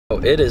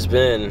It has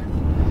been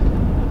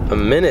a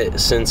minute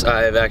since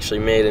I've actually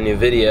made a new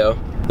video.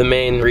 The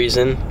main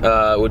reason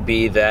would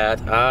be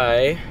that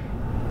I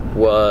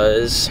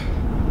was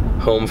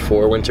home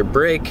for winter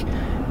break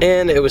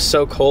and it was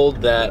so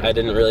cold that I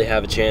didn't really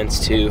have a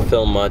chance to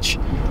film much.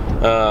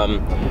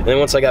 And then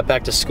once I got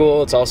back to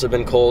school, it's also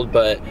been cold,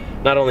 but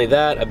not only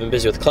that, I've been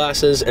busy with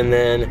classes, and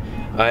then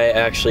I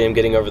actually am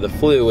getting over the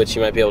flu, which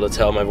you might be able to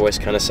tell my voice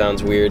kind of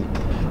sounds weird.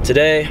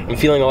 Today, I'm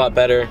feeling a lot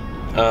better.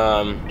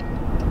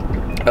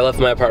 I left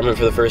my apartment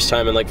for the first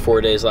time in like 4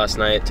 days last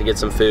night to get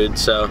some food,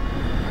 so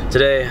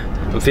today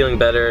I'm feeling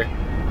better.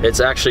 It's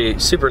actually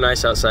super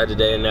nice outside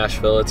today in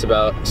Nashville. It's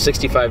about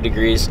 65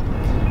 degrees,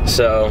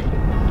 so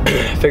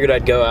I figured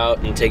I'd go out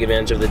and take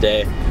advantage of the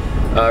day.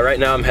 Right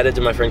now I'm headed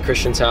to my friend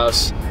Christian's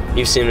house.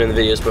 You've seen him in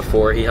the videos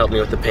before. He helped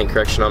me with the paint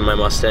correction on my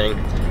Mustang,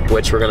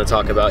 which we're going to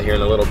talk about here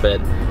in a little bit.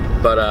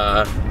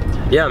 But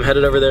yeah, I'm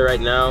headed over there right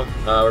now.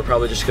 We're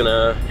probably just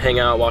gonna hang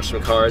out, watch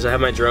some cars. I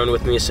have my drone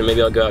with me, so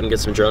maybe I'll go out and get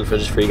some drone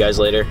footage for you guys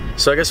later.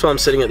 So I guess while I'm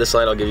sitting at this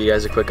light, I'll give you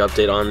guys a quick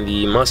update on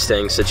the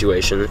Mustang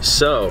situation.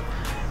 So,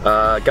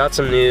 got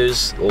some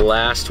news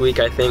last week,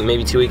 I think,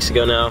 maybe 2 weeks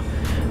ago now.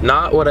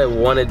 Not what I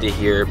wanted to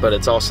hear, but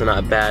it's also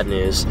not bad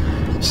news.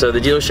 So the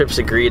dealerships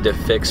agreed to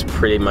fix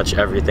pretty much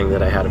everything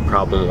that I had a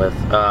problem with.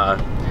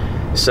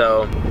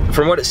 So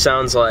from what it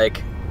sounds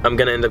like, I'm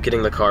gonna end up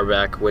getting the car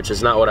back, which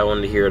is not what I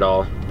wanted to hear at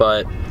all,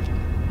 but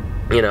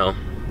you know,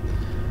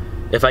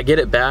 if I get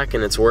it back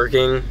and it's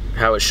working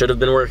how it should have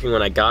been working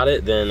when I got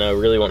it, then I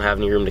really won't have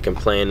any room to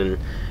complain, and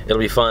it'll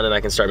be fun and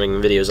I can start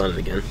making videos on it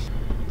again.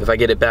 If I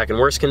get it back in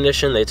worse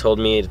condition, they told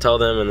me to tell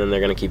them, and then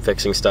they're gonna keep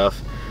fixing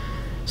stuff.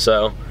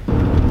 So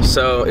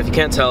if you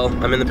can't tell,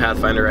 I'm in the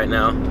Pathfinder right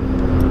now,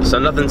 so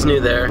nothing's new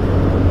there.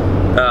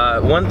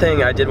 One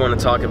thing I did want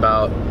to talk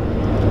about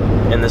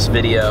in this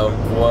video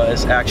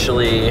was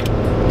actually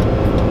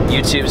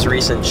YouTube's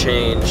recent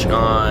change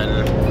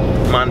on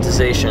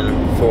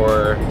monetization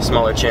for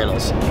smaller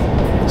channels.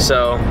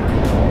 So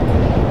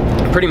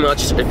pretty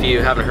much, if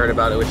you haven't heard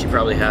about it, which you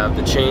probably have,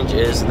 the change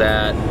is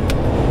that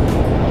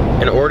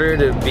in order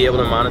to be able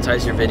to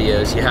monetize your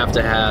videos, you have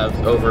to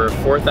have over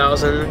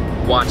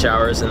 4,000 watch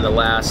hours in the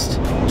last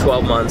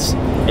 12 months,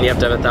 and you have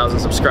to have 1,000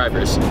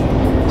 subscribers.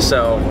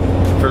 So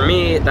for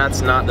me,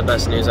 that's not the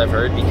best news I've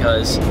heard,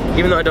 because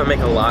even though I don't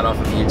make a lot off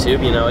of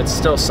YouTube, you know, it's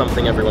still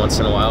something every once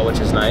in a while, which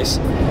is nice.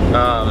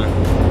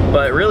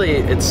 But really,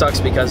 it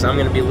sucks because I'm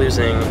going to be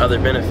losing other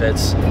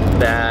benefits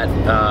that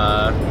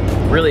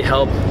really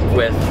help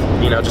with,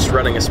 you know, just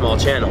running a small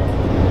channel,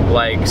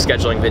 like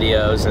scheduling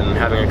videos and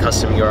having a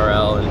custom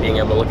URL and being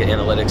able to look at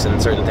analytics and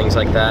certain things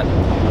like that.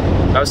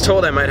 I was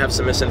told I might have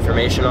some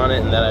misinformation on it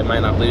and that I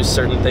might not lose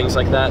certain things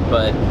like that,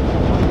 but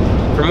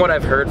from what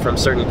I've heard from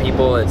certain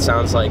people, it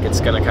sounds like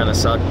it's gonna kind of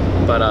suck.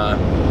 But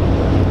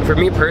for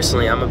me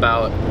personally, I'm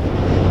about,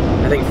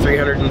 I think,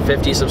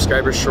 350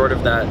 subscribers short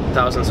of that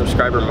 1,000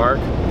 subscriber mark.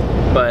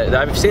 But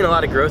I've seen a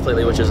lot of growth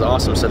lately, which is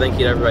awesome, so thank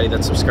you to everybody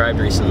that subscribed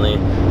recently.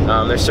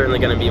 There's certainly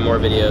going to be more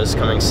videos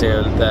coming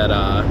soon that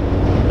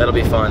that'll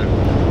be fun.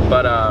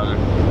 But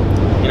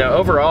you know,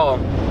 overall,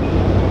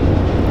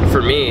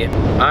 for me,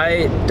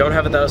 I don't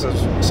have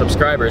 1,000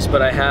 subscribers,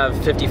 but I have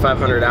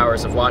 5,500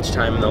 hours of watch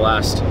time in the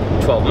last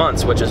 12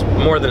 months, which is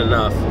more than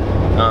enough.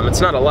 It's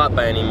not a lot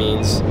by any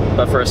means,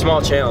 but for a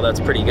small channel, that's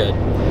pretty good.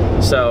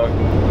 So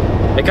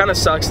it kind of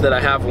sucks that I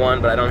have one,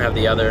 but I don't have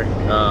the other.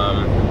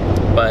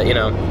 But you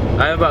know,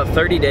 I have about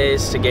 30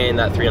 days to gain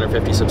that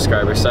 350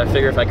 subscribers, so I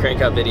figure if I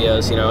crank out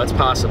videos, you know, it's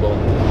possible.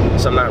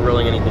 So I'm not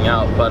ruling anything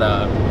out, but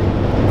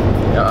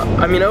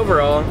I mean,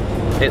 overall,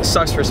 it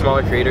sucks for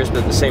smaller creators, but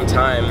at the same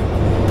time,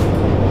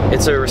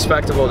 it's a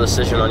respectable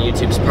decision on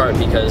YouTube's part,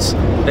 because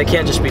they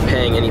can't just be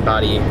paying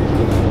anybody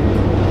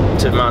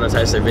to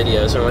monetize their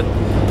videos. And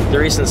with the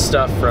recent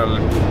stuff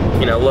from,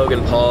 you know,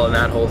 Logan Paul and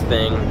that whole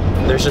thing,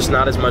 there's just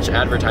not as much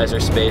advertiser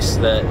space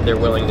that they're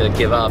willing to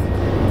give up,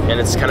 and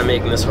it's kind of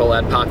making this whole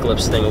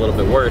adpocalypse thing a little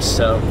bit worse.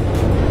 So,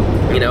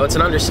 you know, it's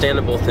an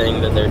understandable thing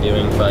that they're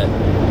doing, but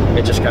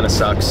it just kind of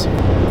sucks.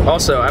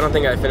 Also, I don't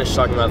think I finished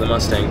talking about the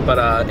Mustang, but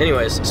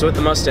anyways, so with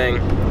the Mustang,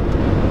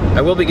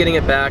 I will be getting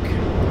it back,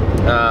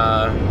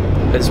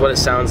 is what it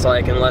sounds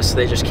like, unless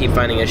they just keep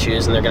finding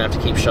issues and they're gonna have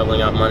to keep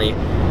shoveling out money.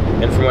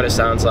 And from what it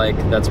sounds like,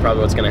 that's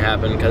probably what's gonna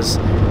happen, because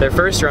their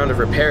first round of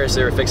repairs,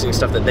 they were fixing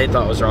stuff that they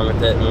thought was wrong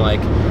with it, and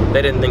like,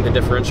 they didn't think the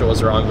differential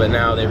was wrong, but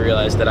now they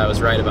realized that I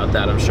was right about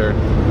that, I'm sure.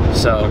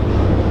 So,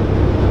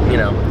 you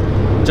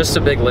know, just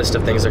a big list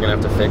of things they're gonna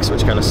have to fix,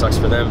 which kind of sucks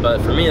for them,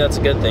 but for me, that's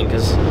a good thing,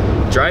 because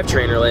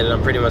drivetrain related,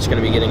 I'm pretty much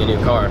gonna be getting a new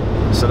car,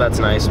 so that's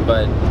nice.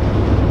 But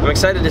I'm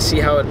excited to see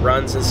how it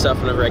runs and stuff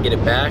whenever I get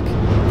it back.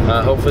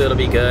 Hopefully it'll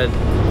be good.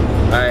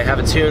 I have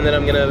a tune that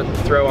I'm gonna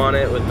throw on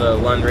it with the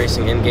Lund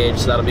Racing Engage,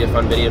 so that'll be a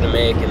fun video to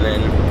make, and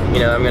then,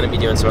 you know, I'm gonna be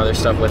doing some other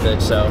stuff with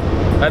it, so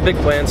I have big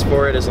plans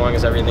for it as long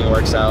as everything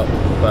works out.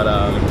 But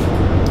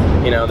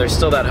you know, there's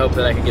still that hope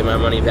that I could get my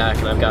money back,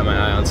 and I've got my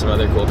eye on some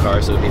other cool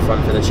cars that would be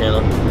fun for the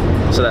channel,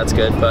 so that's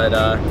good. But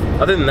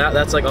other than that,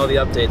 that's like all the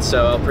updates,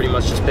 so I'll pretty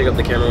much just pick up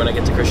the camera when I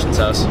get to Christian's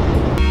house.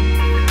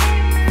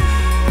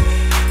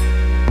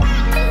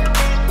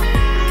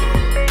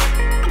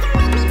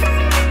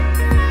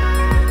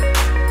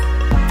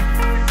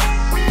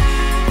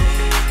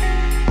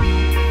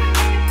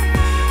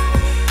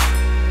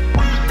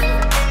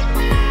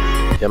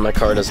 My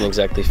car doesn't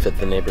exactly fit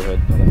the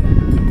neighborhood, but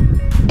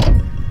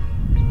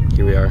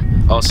here we are.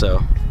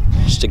 Also,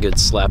 just a good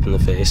slap in the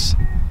face.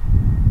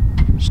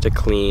 Just a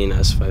clean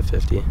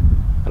S550.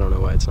 I don't know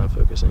why it's not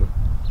focusing.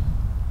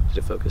 Did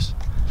it focus?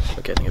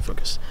 Okay, I think it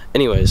focused.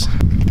 Anyways,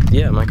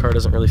 yeah, my car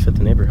doesn't really fit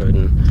the neighborhood,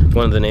 and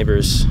one of the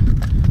neighbors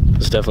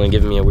was definitely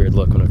giving me a weird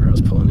look whenever I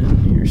was pulling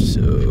in here,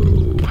 so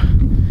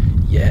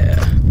yeah.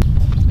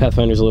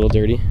 Pathfinder's a little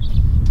dirty.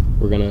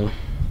 We're gonna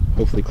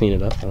hopefully clean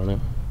it up, I don't know.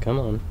 Come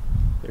on,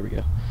 there we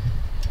go.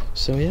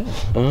 So yeah,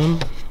 I'm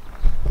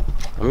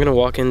gonna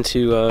walk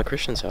into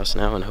Christian's house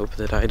now and hope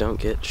that I don't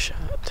get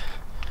shot.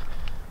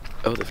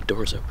 Oh, the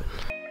door's open.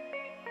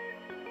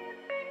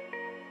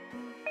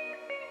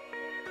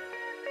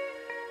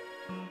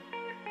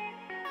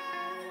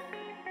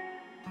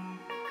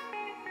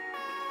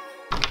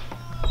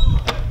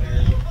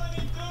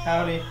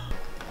 Howdy.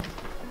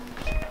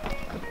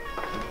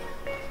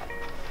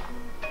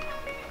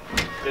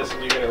 Guessing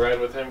you're gonna ride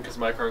with him because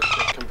my car's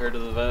quick compared to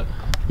the vet?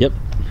 Yep.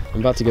 I'm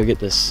about to go get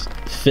this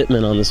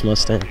fitment on this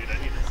Mustang.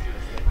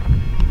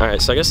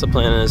 Alright, so I guess the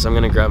plan is I'm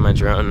gonna grab my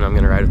drone and I'm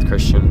gonna ride with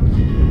Christian.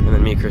 And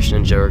then me, Christian,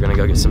 and Joe are gonna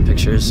go get some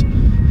pictures.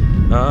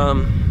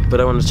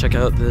 But I wanted to check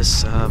out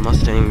this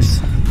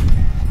Mustang's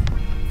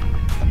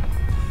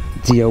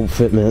DO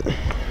fitment.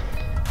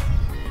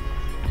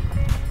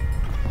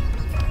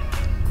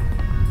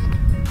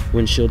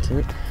 Windshield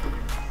tint.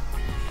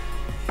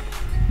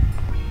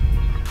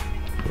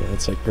 Yeah,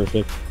 that's like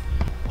perfect.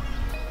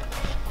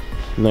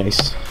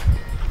 Nice.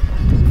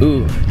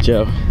 Ooh,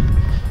 Joe.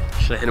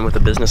 Should I hit him with a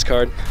business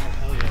card?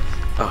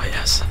 Oh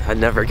yes. I'd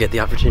never get the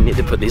opportunity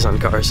to put these on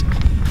cars.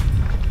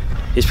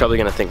 He's probably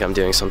gonna think I'm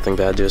doing something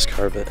bad to his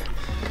car, but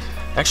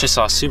I actually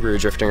saw a Subaru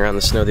drifting around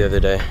the snow the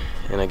other day,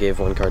 and I gave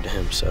one card to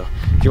him. So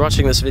if you're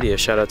watching this video,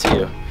 shout out to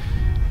you.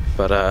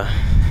 But yeah,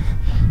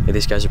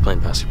 these guys are playing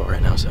basketball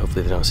right now, so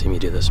hopefully they don't see me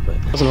do this, but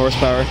 1,000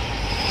 horsepower,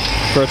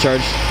 Pro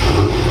Charge.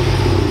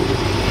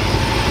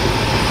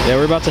 Yeah,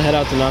 we're about to head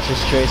out to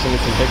Nachos Trace and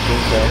get some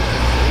pictures, so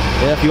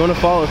yeah, if you want to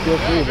follow, feel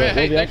free, but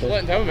hey, we'll be out thanks for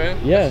letting go, man.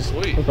 Yeah, that's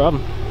sweet. No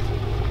problem.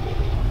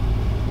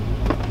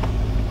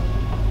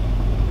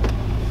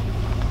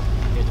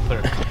 You have to put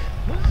it.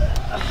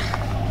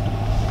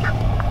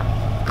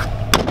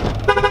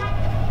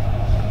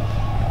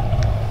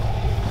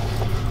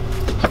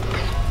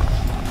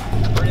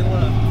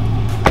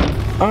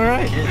 All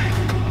right,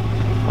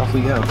 off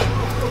we go.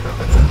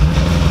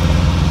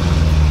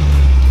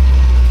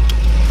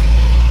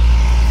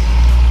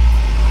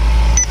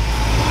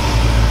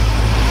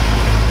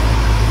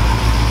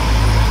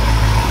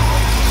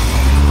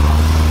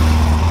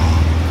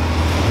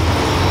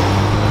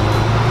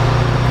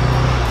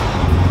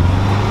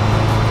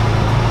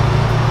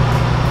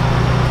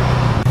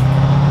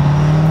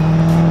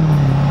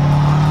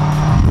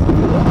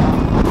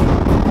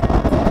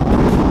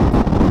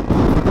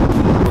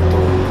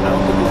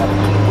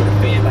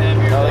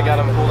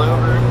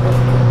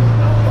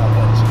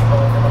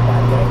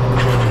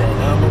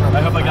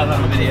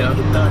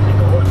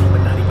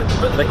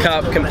 The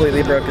cop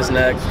completely broke his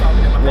neck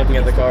looking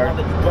at the car.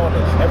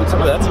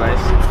 Oh, that's nice.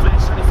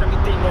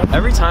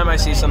 Every time I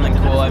see something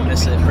cool, I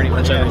miss it pretty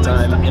much every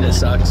time, and it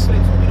sucks.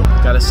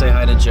 Gotta say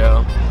hi to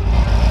Joe.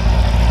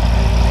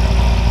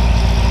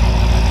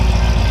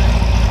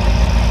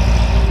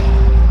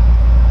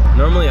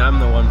 Normally I'm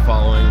the one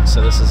following,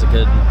 so this is a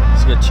good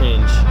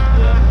change.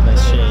 Yeah,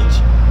 nice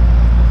change.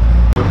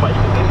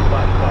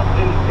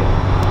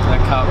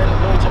 That cop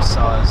that we just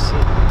saw is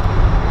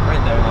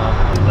right there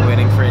now,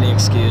 waiting for any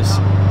excuse.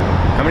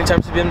 How many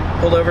times have you been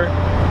pulled over?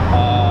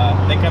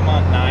 I think I'm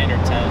on 9 or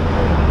 10.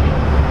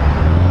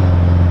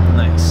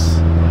 Nice.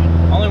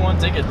 Only one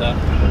ticket though.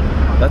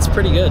 That's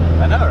pretty good.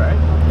 I know, right?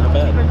 Not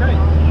bad. Great.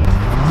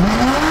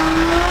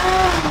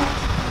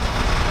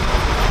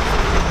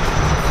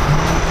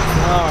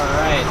 All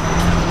right.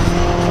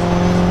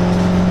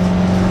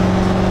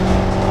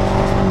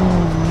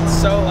 It's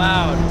so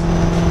loud.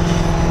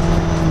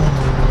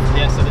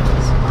 Yes, it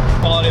is.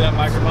 Quality of that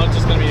microphone is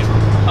just gonna be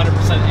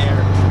 100%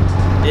 air.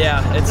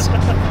 Yeah, it's.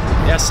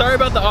 Yeah, sorry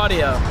about the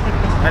audio.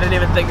 I didn't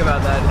even think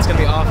about that. It's gonna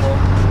be awful.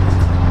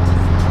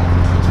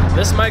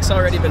 This mic's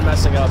already been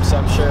messing up, so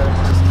I'm sure.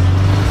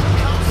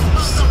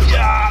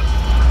 Yeah.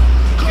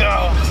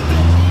 Go.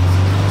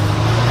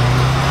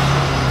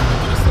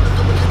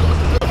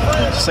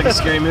 Just like a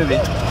scary movie.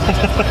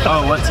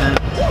 Oh, what's in?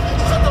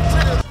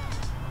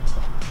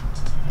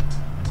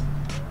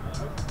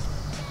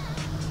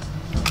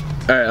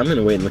 Alright, I'm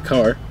gonna wait in the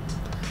car.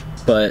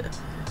 But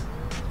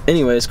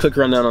anyways, quick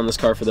rundown on this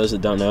car for those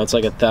that don't know. It's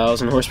like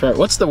 1,000 horsepower.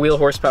 What's the wheel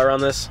horsepower on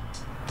this?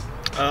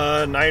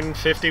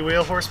 950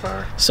 wheel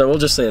horsepower. So we'll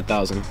just say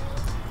 1,000.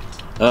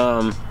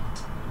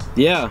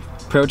 Yeah,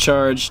 Pro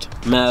Charged,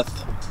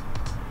 meth.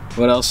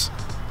 What else?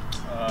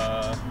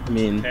 I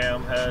mean,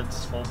 cam,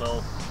 heads, full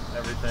belt,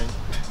 everything.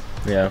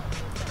 Yeah,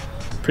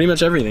 pretty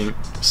much everything.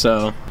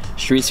 So,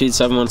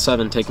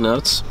 Streetspeed717, take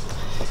notes.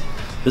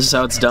 This is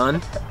how it's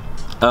done.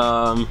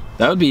 That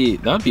would be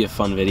a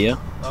fun video.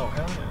 Oh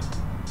hell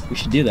yeah! We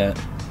should do that.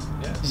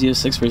 Yeah. This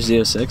Z06 versus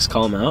Z06,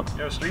 call him out.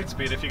 Yo, Street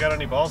Speed, if you got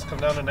any balls, come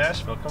down to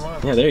Nashville, come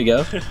on. Yeah, there you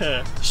go.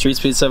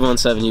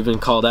 Streetspeed717, you've been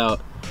called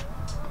out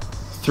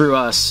through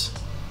us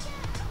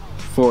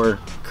for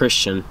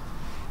Christian.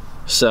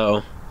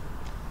 So,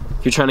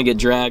 if you're trying to get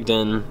dragged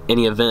in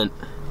any event,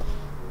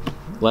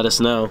 let us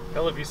know.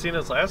 Hell, if you've seen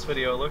his last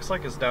video, it looks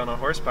like it's down on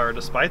horsepower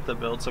despite the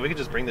build, so we could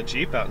just bring the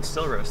Jeep out and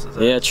still roast his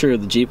ass. Yeah, true.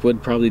 The Jeep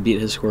would probably beat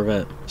his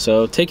Corvette.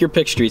 So take your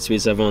pick,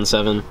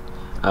 Streetspeed717.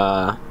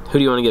 Who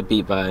do you want to get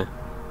beat by? A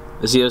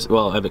Z06,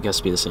 well, I guess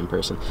it'd be the same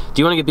person.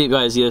 Do you want to get beat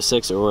by a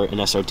Z06 or an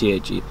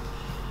SRT8 Jeep?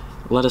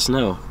 Let us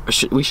know.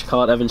 We should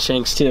call it Evan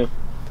Shanks too,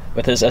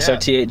 with his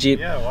SRT8 Jeep.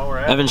 Yeah, while we're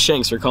at Evan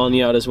Shanks, we're calling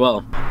you out as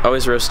well. I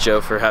always roast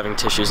Joe for having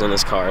tissues in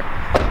his car,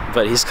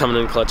 but he's coming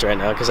in clutch right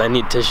now because I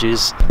need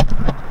tissues.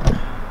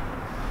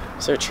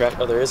 Is there a trash?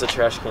 Oh, there is a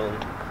trash can.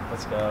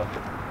 Let's go.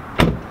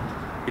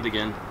 Eat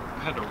again.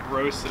 I had to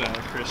roast it out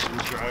of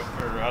Christian's drive,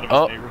 or out of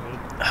his neighborhood.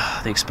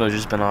 The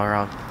exposure's been all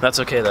wrong. That's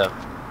okay though.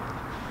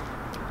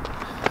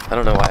 I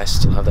don't know why I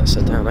still have that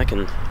set down. I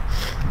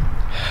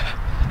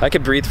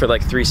could breathe for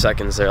like 3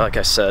 seconds there, like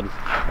I said.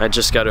 I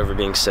just got over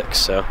being sick,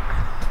 so.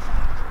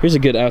 Here's a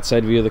good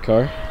outside view of the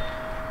car.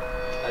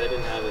 I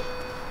didn't have it.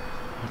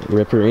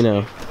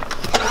 Ripperino.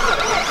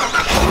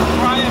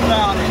 Cry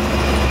about it.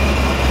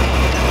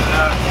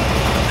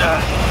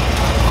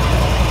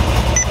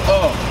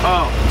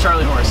 Oh,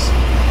 Charlie horse.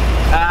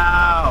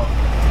 Ow.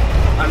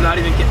 I'm not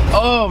even kidding.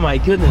 Oh my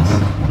goodness.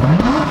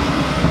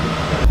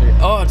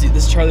 Oh dude,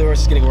 this Charlie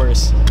horse is getting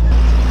worse.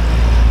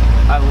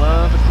 I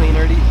love a clean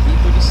dirty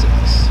E36.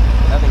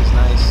 That thing's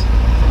nice.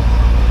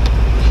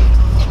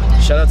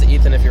 Shout out to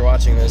Ethan if you're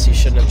watching this. You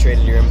shouldn't have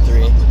traded your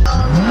M3.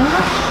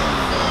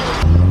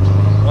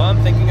 While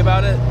I'm thinking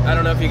about it, I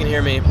don't know if you can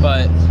hear me,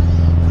 but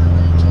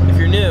if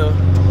you're new,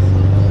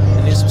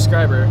 a new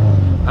subscriber,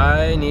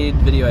 I need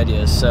video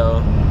ideas.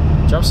 So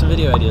drop some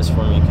video ideas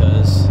for me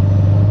because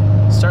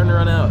it's starting to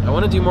run out. I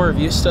want to do more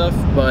review stuff,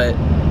 but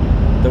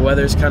the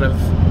weather's kind of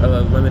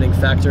a limiting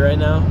factor right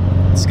now.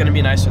 It's going to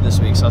be nicer this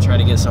week, so I'll try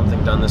to get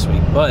something done this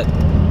week. But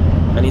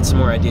I need some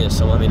more ideas,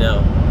 so let me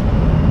know.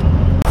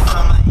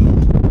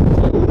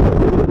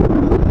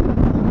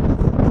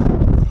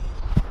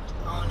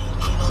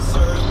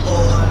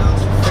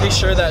 Pretty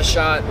sure that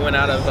shot went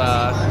out of,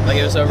 like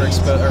it was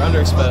overexposed or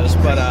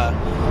underexposed, but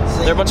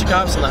there are a bunch of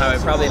cops on the highway,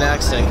 probably an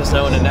accident because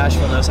no one in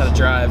Nashville knows how to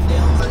drive.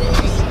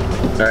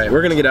 Alright,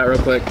 we're gonna get out real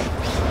quick.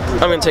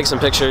 I'm gonna take some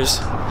pictures.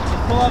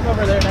 Pull up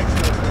over there next to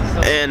it.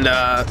 And,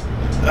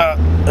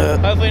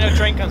 hopefully no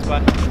train comes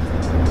by.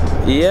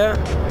 Yeah.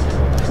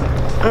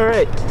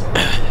 Alright.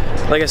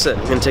 Like I said,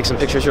 I'm gonna take some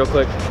pictures real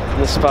quick in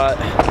this spot.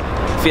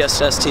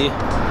 Fiesta ST.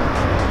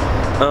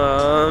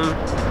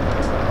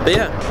 But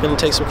yeah, I'm gonna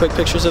take some quick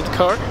pictures of the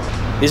car.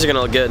 These are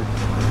gonna look good.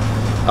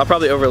 I'll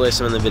probably overlay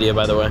some in the video,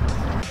 by the way.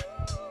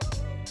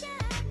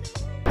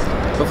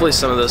 Hopefully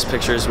some of those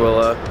pictures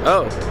will,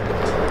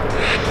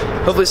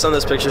 hopefully some of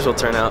those pictures will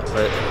turn out,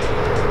 but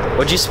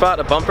would you spot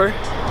a bumper?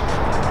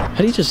 How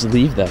do you just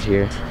leave that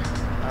here?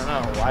 I don't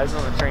know. Why is it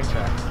on the train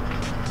track?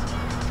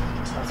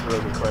 That's a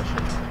really good question. I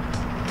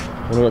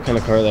wonder what kind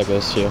of car that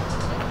goes to.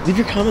 Leave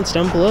your comments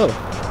down below.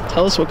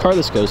 Tell us what car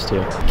this goes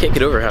to. Can't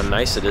get over how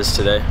nice it is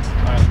today.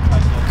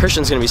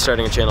 Christian's gonna be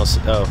starting a channel.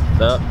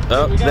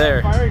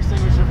 There. Fire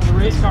extinguisher for the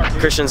race car. Dude.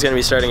 Christian's gonna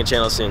be starting a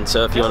channel soon,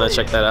 so if you want to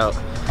check that out.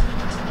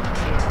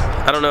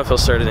 I don't know if he'll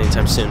start it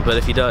anytime soon, but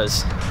if he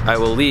does, I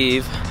will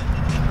leave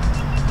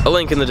a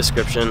link in the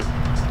description.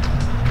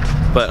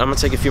 But I'm gonna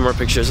take a few more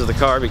pictures of the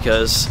car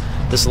because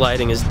this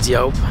lighting is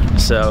dope.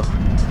 So,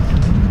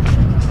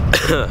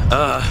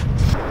 oh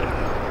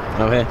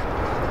hey,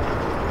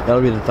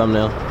 that'll be the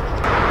thumbnail.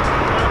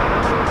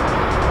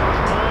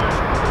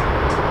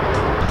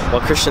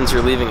 While Christian's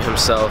relieving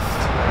himself,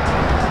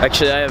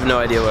 actually I have no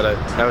idea what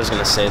I was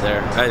gonna say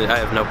there. I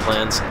have no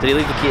plans. Did he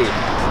leave the key?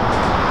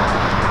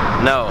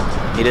 No,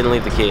 he didn't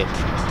leave the key.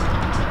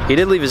 He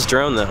did leave his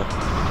drone though.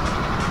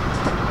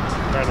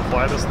 Trying to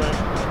fly this thing?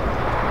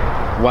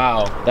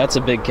 Wow, that's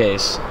a big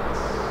case.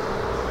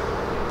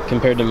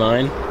 Compared to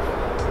mine.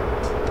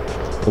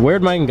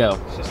 Where'd mine go?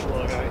 It's just a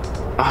little guy.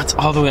 Oh, it's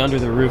all the way under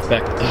the roof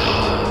back.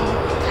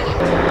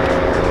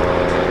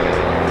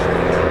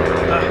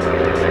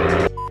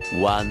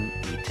 One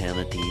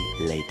eternity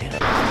later.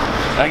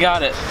 I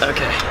got it.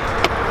 Okay.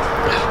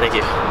 Thank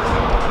you.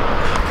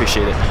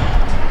 Appreciate it.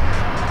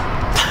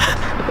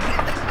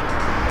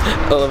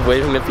 I love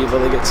waving to people,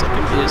 they get so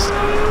confused.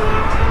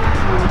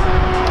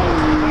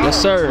 Yes,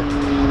 sir.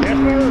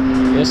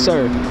 Yes,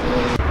 sir.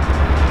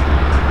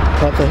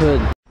 Pop the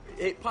hood.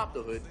 Hey, pop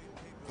the hood.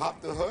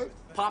 Pop the hood?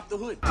 Pop the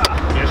hood.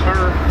 Yes,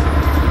 sir.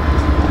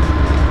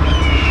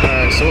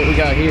 Alright, so what we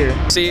got here.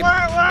 See, it's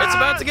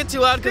about to get too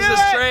loud because of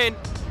this train.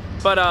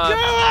 But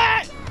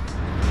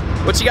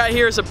what you got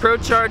here is a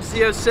ProCharge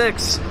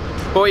Z06.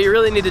 But what you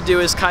really need to do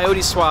is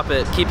coyote swap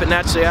it. Keep it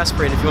naturally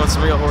aspirated if you want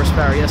some real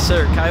horsepower. Yes,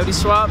 sir. Coyote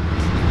swap?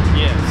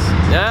 Yes.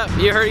 Yeah,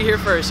 you heard it here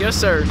first. Yes,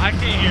 sir. I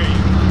can't hear you.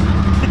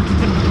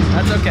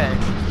 That's okay.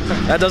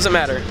 That doesn't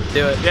matter.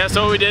 Do it. Yeah,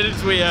 so what we did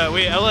is we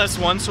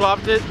LS1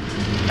 swapped it.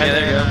 And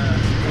there you go.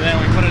 And then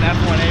we put an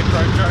F1A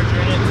Pro charger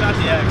in it. It's not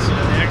the X, you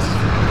know, the X is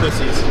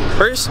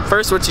pussies.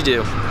 First what you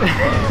do,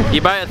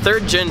 you buy a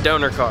 3rd gen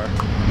donor car.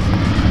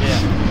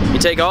 Yeah. You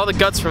take all the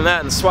guts from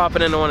that and swap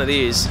it into one of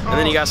these, and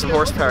then you got some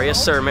horsepower.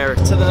 Yes sir, Merrick.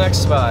 To the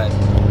next spot.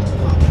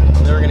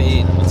 And then we're gonna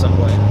eat at some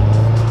point.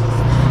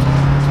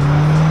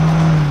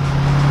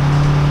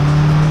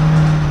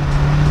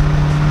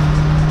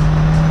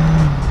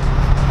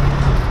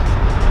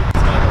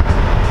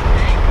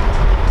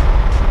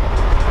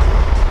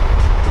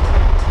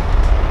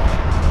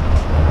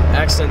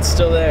 Accent's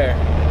still there.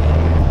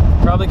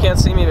 Probably can't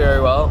see me very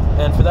well,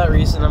 and for that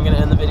reason I'm gonna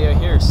end the video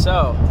here.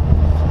 So,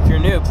 if you're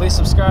new, please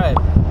subscribe.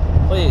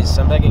 Please,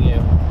 I'm begging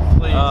you.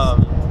 Please.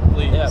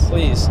 Please. Yeah,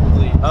 please.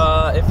 Please.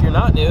 If you're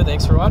not new,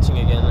 thanks for watching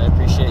again. I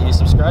appreciate you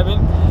subscribing.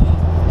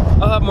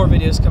 I'll have more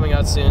videos coming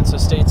out soon, so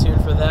stay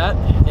tuned for that.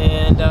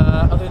 And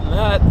other than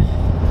that,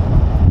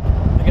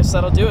 I guess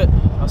that'll do it.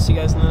 I'll see you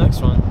guys in the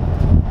next one.